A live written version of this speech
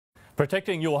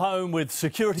Protecting your home with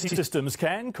security systems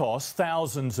can cost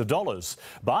thousands of dollars,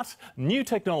 but new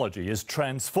technology is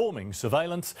transforming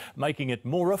surveillance, making it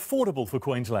more affordable for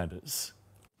Queenslanders.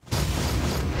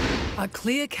 A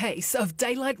clear case of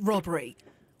daylight robbery.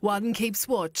 One keeps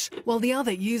watch while the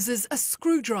other uses a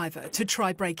screwdriver to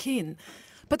try break in.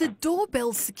 But the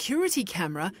doorbell security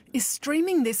camera is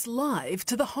streaming this live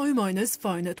to the homeowner's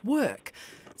phone at work.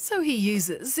 So he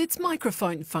uses its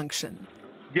microphone function.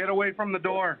 Get away from the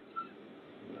door.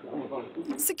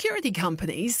 Security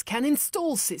companies can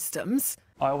install systems.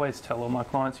 I always tell all my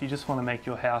clients, you just want to make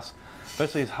your house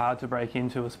virtually as hard to break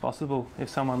into as possible. If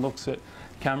someone looks at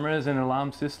cameras and an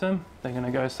alarm system, they're going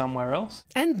to go somewhere else.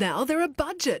 And now there are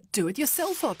budget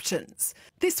do-it-yourself options.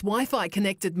 This Wi-Fi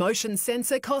connected motion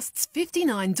sensor costs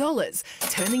 $59,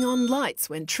 turning on lights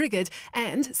when triggered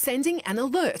and sending an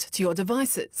alert to your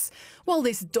devices. While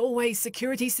this doorway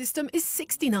security system is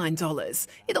 $69.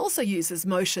 It also uses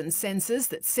motion sensors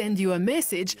that send you a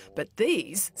message, but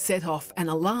these set off an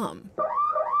alarm.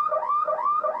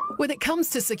 When it comes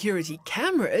to security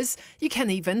cameras, you can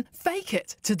even fake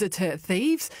it to deter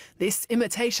thieves. This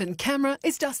imitation camera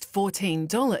is just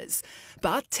 $14.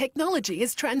 But technology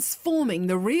is transforming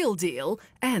the real deal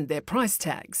and their price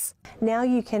tags. Now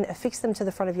you can affix them to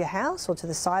the front of your house or to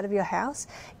the side of your house,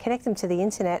 connect them to the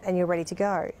internet and you're ready to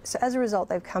go. So as a result,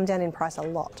 they've come down in price a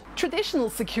lot.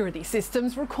 Traditional security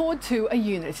systems record to a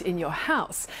unit in your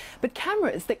house, but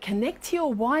cameras that connect to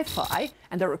your Wi-Fi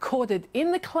and are recorded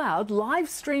in the cloud, live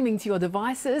streaming to your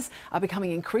devices, are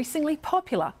becoming increasingly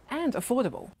popular and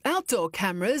affordable. Outdoor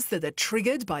cameras that are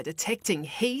triggered by detecting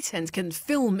heat and can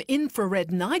film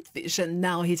infrared night vision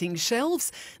now hitting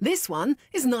shelves. This one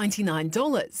is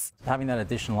 $99. Having that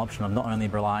additional option of not only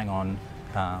relying on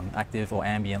active or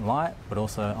ambient light, but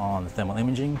also on thermal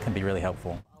imaging can be really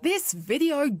helpful. This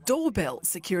video doorbell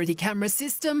security camera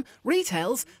system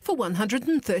retails for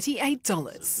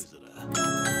 $138.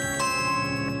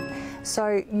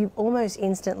 So you almost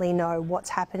instantly know what's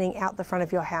happening out the front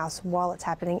of your house while it's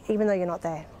happening, even though you're not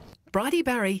there. Bridie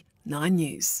Barry, 9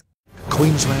 News.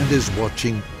 Queensland is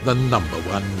watching the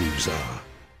 #1 news hour.